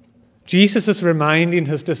 Jesus is reminding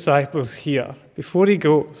his disciples here, before he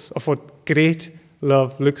goes, of what great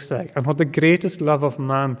love looks like and what the greatest love of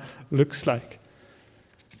man looks like.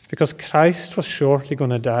 Because Christ was shortly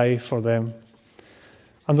going to die for them.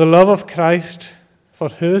 And the love of Christ for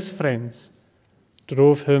his friends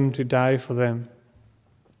drove him to die for them.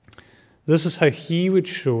 This is how he would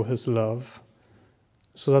show his love,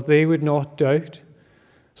 so that they would not doubt,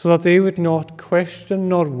 so that they would not question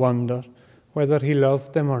nor wonder whether he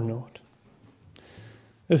loved them or not.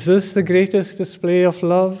 Is this the greatest display of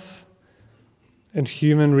love? In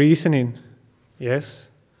human reasoning, yes,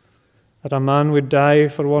 that a man would die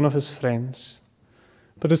for one of his friends.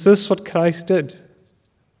 But is this what Christ did?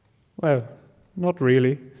 Well, not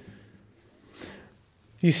really.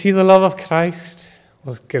 You see, the love of Christ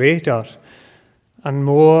was greater and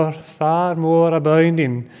more, far more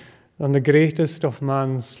abounding than the greatest of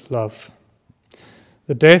man's love.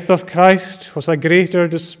 The death of Christ was a greater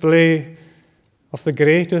display of the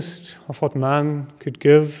greatest of what man could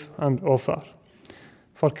give and offer.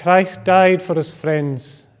 For Christ died for his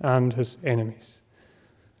friends and his enemies.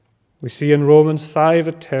 We see in Romans 5,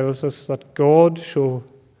 it tells us that God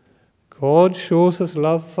shows his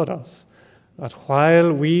love for us, that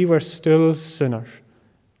while we were still sinners,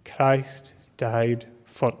 Christ died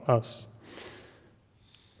for us.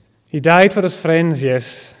 He died for his friends,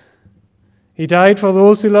 yes. He died for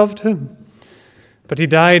those who loved him. But he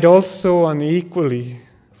died also and equally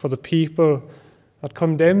for the people that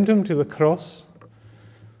condemned him to the cross,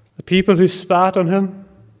 the people who spat on him,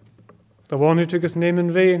 the one who took his name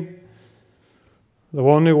in vain, the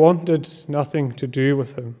one who wanted nothing to do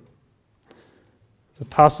with him, the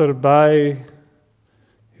passer-by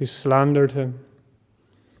who slandered him.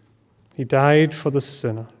 He died for the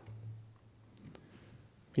sinner.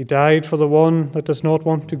 He died for the one that does not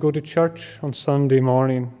want to go to church on Sunday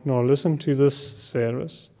morning nor listen to this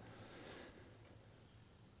service.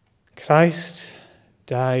 Christ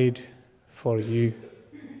died for you.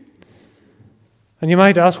 And you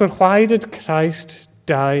might ask, well, why did Christ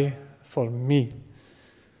die for me?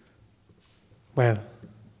 Well,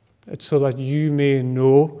 it's so that you may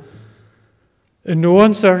know, in no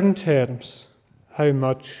uncertain terms, how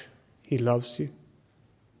much he loves you.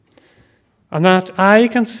 And that I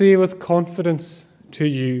can say with confidence to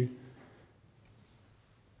you,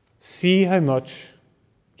 see how much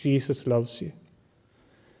Jesus loves you.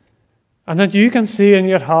 And that you can say in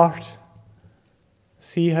your heart,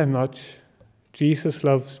 see how much Jesus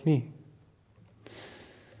loves me.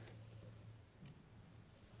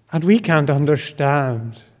 And we can't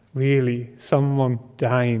understand, really, someone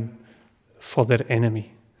dying for their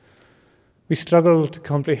enemy. We struggle to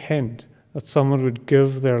comprehend that someone would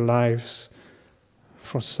give their lives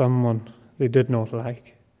for someone they did not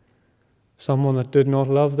like, someone that did not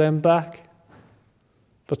love them back.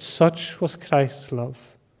 But such was Christ's love,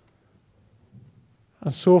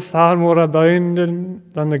 and so far more abounding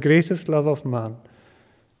than the greatest love of man,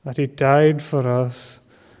 that he died for us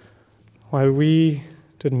while we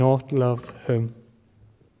did not love him.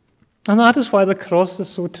 And that is why the cross is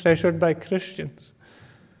so treasured by Christians.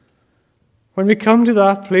 When we come to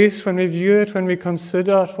that place, when we view it, when we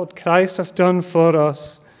consider what Christ has done for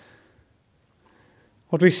us,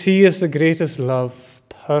 what we see is the greatest love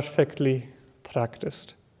perfectly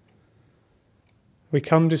practiced. We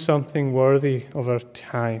come to something worthy of our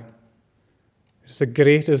time. It's the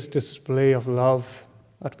greatest display of love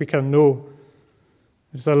that we can know.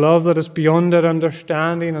 It's a love that is beyond our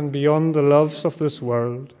understanding and beyond the loves of this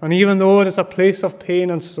world. And even though it is a place of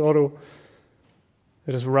pain and sorrow,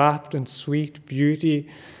 it is wrapped in sweet beauty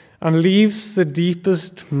and leaves the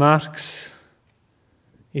deepest marks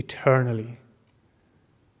eternally.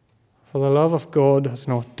 For the love of God has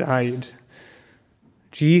not died.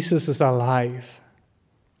 Jesus is alive,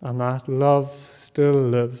 and that love still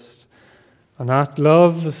lives. And that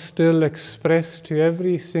love is still expressed to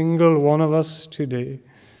every single one of us today.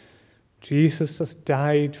 Jesus has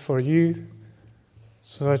died for you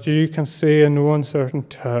so that you can say in no uncertain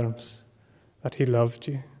terms that he loved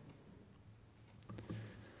you.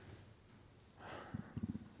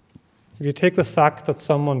 If you take the fact that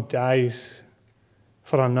someone dies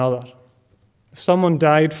for another, if someone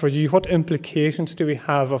died for you, what implications do we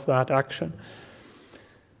have of that action?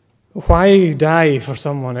 Why die for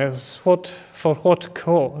someone else? For what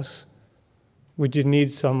cause would you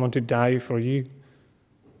need someone to die for you?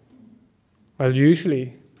 Well,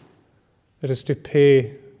 usually it is to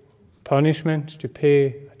pay punishment, to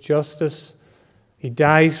pay justice. He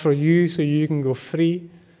dies for you so you can go free.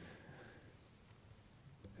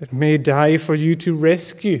 It may die for you to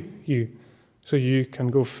rescue you so you can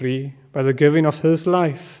go free. By the giving of his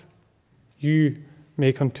life, you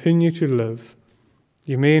may continue to live.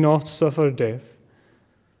 You may not suffer death.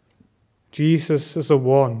 Jesus is the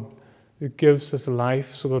one who gives his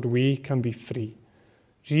life so that we can be free.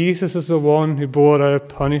 Jesus is the one who bore our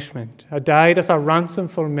punishment, who died as a ransom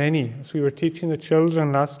for many, as we were teaching the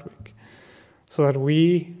children last week, so that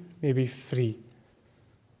we may be free.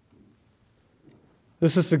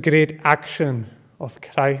 This is the great action of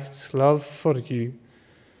Christ's love for you.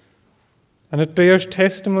 And it bears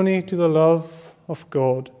testimony to the love of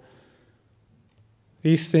God.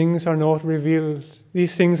 These things are not revealed.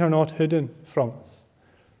 These things are not hidden from us.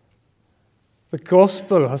 The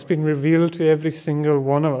gospel has been revealed to every single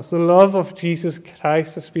one of us. The love of Jesus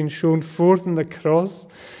Christ has been shown forth in the cross,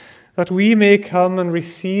 that we may come and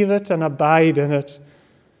receive it and abide in it,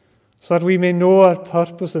 so that we may know our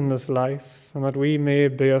purpose in this life, and that we may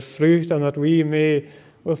bear fruit, and that we may,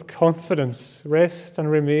 with confidence, rest and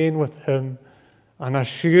remain with him, and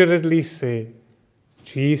assuredly say,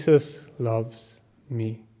 Jesus loves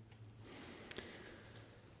me.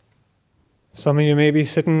 Some of you may be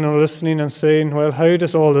sitting and listening and saying, well, how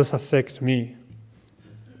does all this affect me?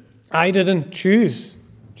 I didn't choose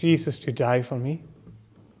Jesus to die for me.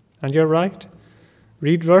 And you're right.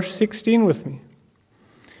 Read verse 16 with me.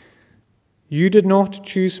 You did not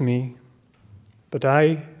choose me, but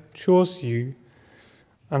I chose you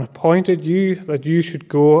and appointed you that you should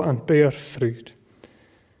go and bear fruit,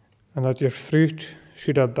 and that your fruit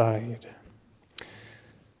should abide.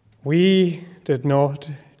 We did not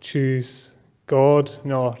choose God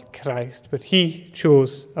nor Christ, but he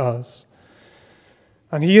chose us.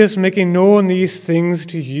 And he is making known these things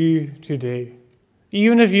to you today,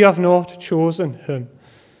 even if you have not chosen him.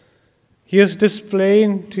 He is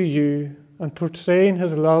displaying to you and portraying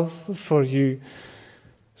his love for you,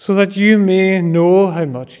 so that you may know how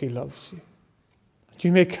much he loves you. That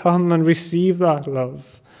you may come and receive that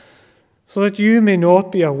love, so that you may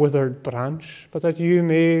not be a withered branch, but that you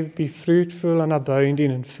may be fruitful and abounding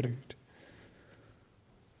in fruit.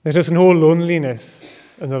 There is no loneliness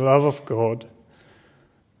in the love of God,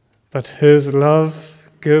 but his love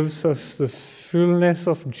gives us the fullness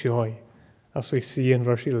of joy, as we see in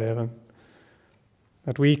verse 11,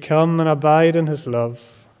 that we come and abide in his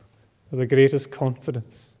love with the greatest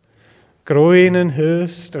confidence, growing in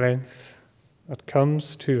his strength that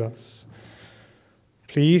comes to us,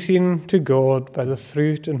 pleasing to God by the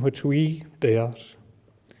fruit in which we bear.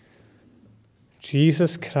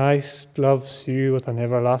 Jesus Christ loves you with an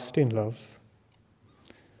everlasting love,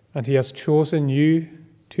 and he has chosen you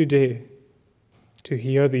today to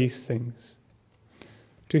hear these things,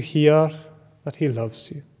 to hear that he loves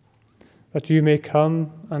you, that you may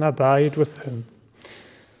come and abide with him.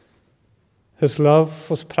 His love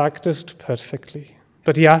was practiced perfectly,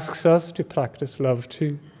 but he asks us to practice love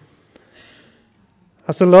too.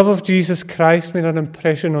 Has the love of Jesus Christ made an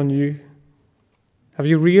impression on you? Have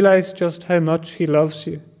you realized just how much he loves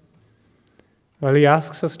you? Well, he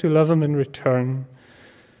asks us to love him in return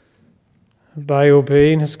by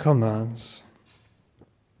obeying his commands.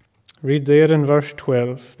 Read there in verse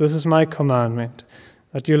 12, this is my commandment,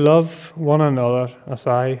 that you love one another as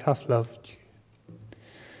I have loved you.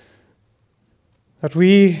 That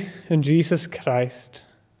we in Jesus Christ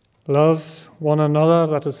love one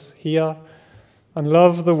another that is here, and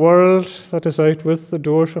love the world that is out with the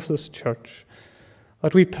doors of this church.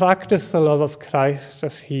 That we practice the love of Christ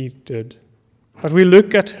as he did. That we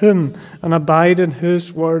look at him and abide in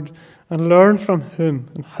his word and learn from him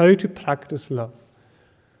and how to practice love.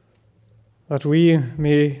 That we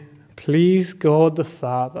may please God the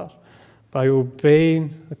Father by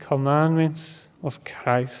obeying the commandments of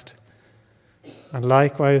Christ and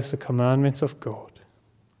likewise the commandments of God.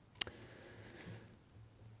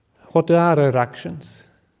 What are our actions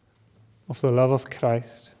of the love of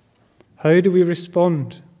Christ? How do we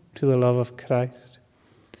respond to the love of Christ?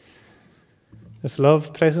 Is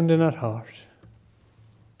love present in our heart?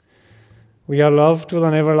 We are loved with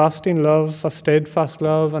an everlasting love, a steadfast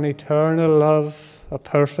love, an eternal love, a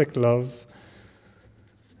perfect love.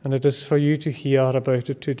 And it is for you to hear about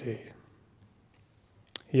it today.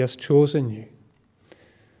 He has chosen you.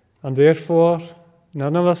 And therefore,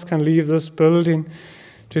 none of us can leave this building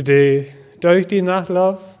today doubting that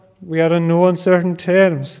love. We are in no uncertain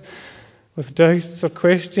terms, with doubts or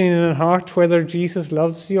questioning in our heart whether Jesus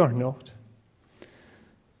loves you or not.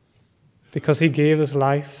 Because he gave his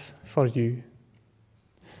life for you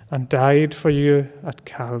and died for you at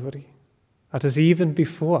Calvary. That is even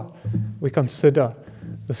before we consider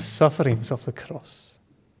the sufferings of the cross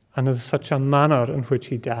and in such a manner in which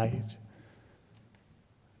he died.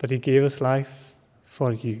 But he gave his life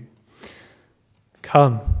for you.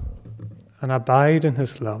 Come and abide in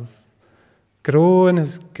his love grow in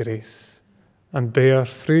his grace, and bear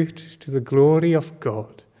fruit to the glory of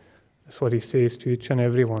God. That's what he says to each and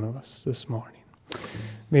every one of us this morning.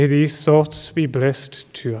 May these thoughts be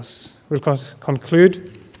blessed to us. We'll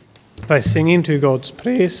conclude by singing to God's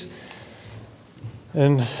praise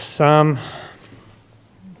in Psalm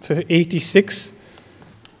 86,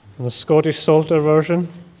 in the Scottish Psalter version.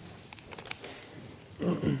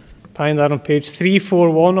 Find that on page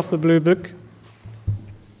 341 of the Blue Book.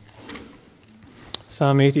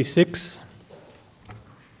 Psalm 86.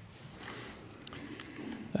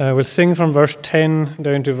 We'll sing from verse 10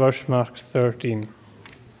 down to verse mark 13.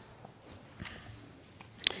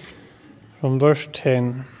 From verse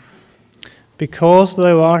 10. Because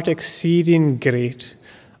thou art exceeding great,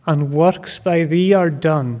 and works by thee are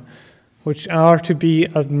done, which are to be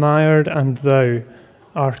admired, and thou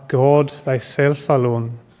art God thyself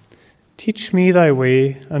alone. Teach me thy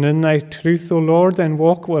way, and in thy truth, O Lord, then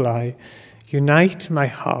walk will I. Unite my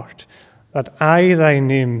heart, that I thy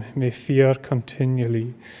name may fear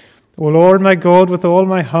continually. O Lord my God, with all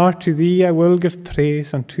my heart to thee I will give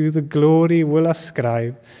praise, and to the glory will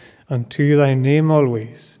ascribe, unto thy name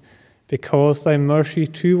always. Because thy mercy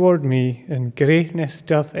toward me in greatness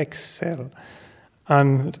doth excel,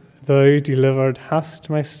 and thou delivered hast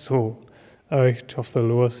my soul out of the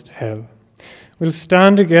lowest hell. We'll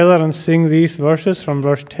stand together and sing these verses from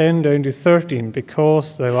verse 10 down to 13,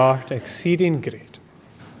 because thou art exceeding great.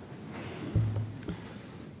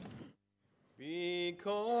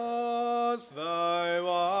 Because thou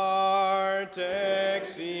art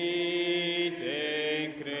exceeding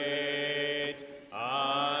great,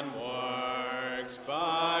 and works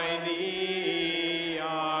by thee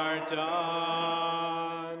are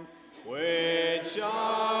done, which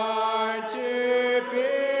are to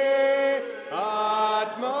be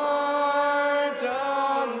admired,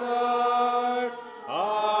 and thou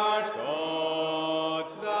art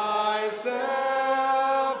God thyself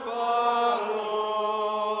alone.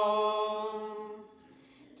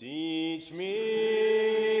 Teach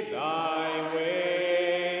me thy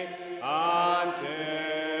way, and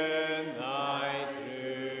in thy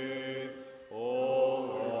truth, O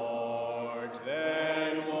Lord,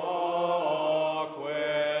 then walk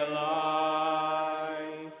will I.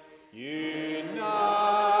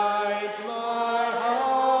 Unite my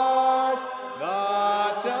heart,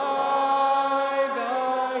 that I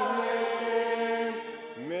thy name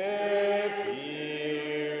may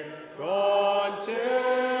fear continually.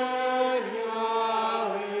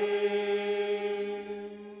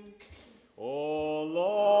 O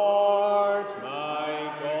Lord my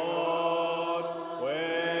God,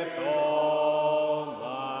 with all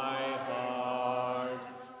my heart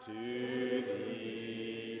to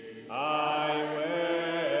thee I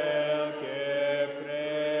will give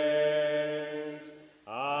praise,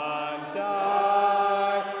 and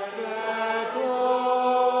I the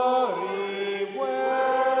glory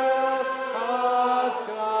will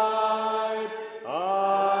ascribe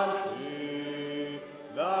unto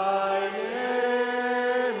thy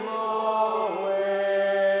name always.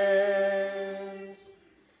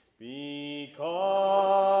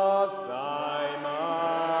 Because thy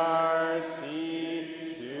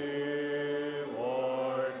mercy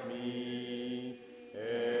towards me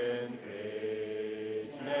in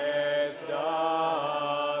greatness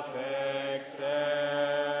doth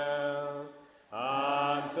excel,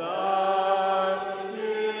 and thou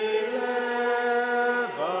delivered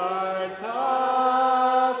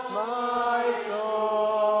hast my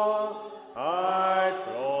soul out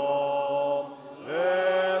from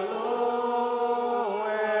the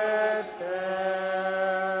lowest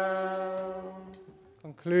hell.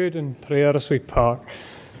 Conclude in prayer as we part.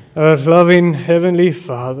 Our loving Heavenly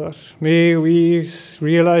Father, may we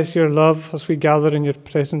realize your love as we gather in your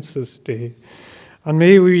presence this day. And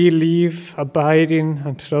may we leave abiding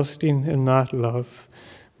and trusting in that love.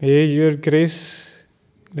 May your grace,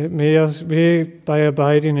 may by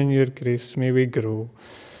abiding in your grace, may we grow.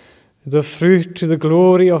 The fruit to the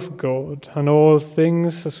glory of God, and all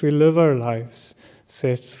things as we live our lives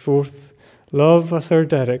sets forth love as our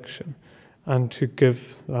direction, and to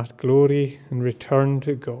give that glory in return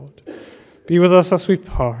to God. Be with us as we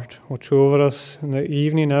part. Watch over us in the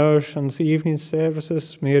evening hours and the evening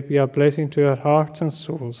services. May it be a blessing to our hearts and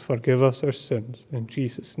souls. Forgive us our sins. In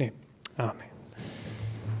Jesus' name, amen.